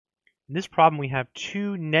In this problem, we have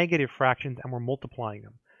two negative fractions and we're multiplying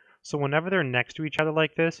them. So whenever they're next to each other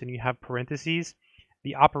like this and you have parentheses,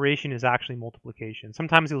 the operation is actually multiplication.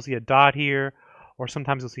 Sometimes you'll see a dot here, or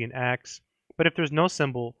sometimes you'll see an X. But if there's no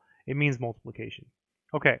symbol, it means multiplication.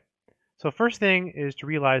 Okay, so first thing is to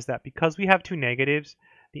realize that because we have two negatives,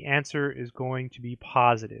 the answer is going to be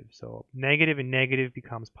positive. So negative and negative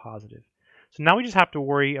becomes positive. So now we just have to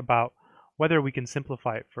worry about whether we can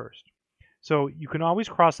simplify it first. So you can always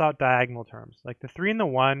cross out diagonal terms, like the 3 and the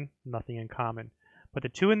 1, nothing in common. But the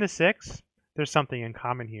 2 and the 6, there's something in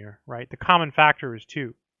common here, right? The common factor is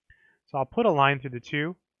 2. So I'll put a line through the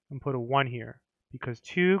 2 and put a 1 here, because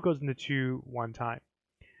 2 goes into 2 one time.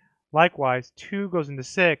 Likewise, 2 goes into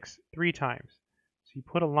 6 3 times. So you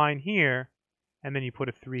put a line here, and then you put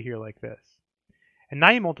a 3 here like this. And now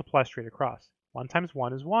you multiply straight across. 1 times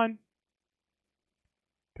 1 is 1.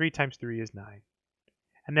 3 times 3 is 9.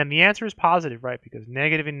 And then the answer is positive, right? Because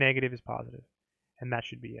negative and negative is positive. And that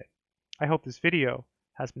should be it. I hope this video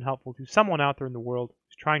has been helpful to someone out there in the world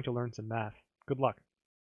who's trying to learn some math. Good luck.